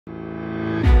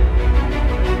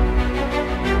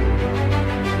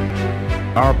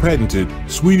Our patented,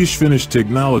 Swedish-finished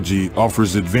technology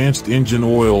offers advanced engine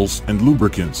oils and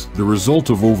lubricants, the result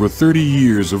of over 30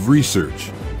 years of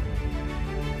research.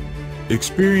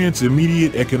 Experience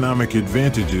immediate economic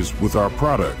advantages with our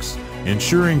products,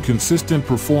 ensuring consistent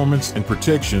performance and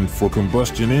protection for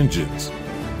combustion engines.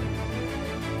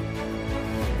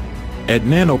 At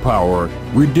Nanopower,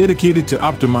 we're dedicated to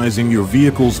optimizing your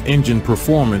vehicle's engine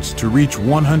performance to reach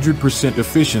 100%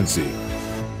 efficiency.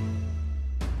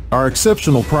 Our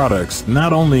exceptional products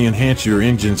not only enhance your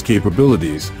engine's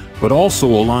capabilities, but also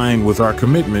align with our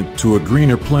commitment to a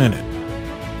greener planet.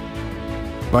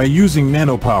 By using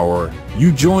Nanopower,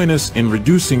 you join us in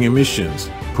reducing emissions,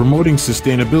 promoting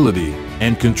sustainability,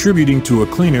 and contributing to a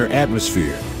cleaner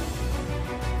atmosphere.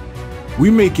 We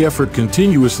make effort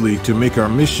continuously to make our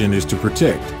mission is to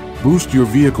protect, boost your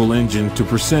vehicle engine to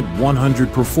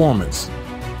 %100 performance.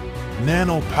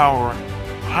 Nanopower,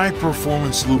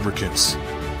 high-performance lubricants.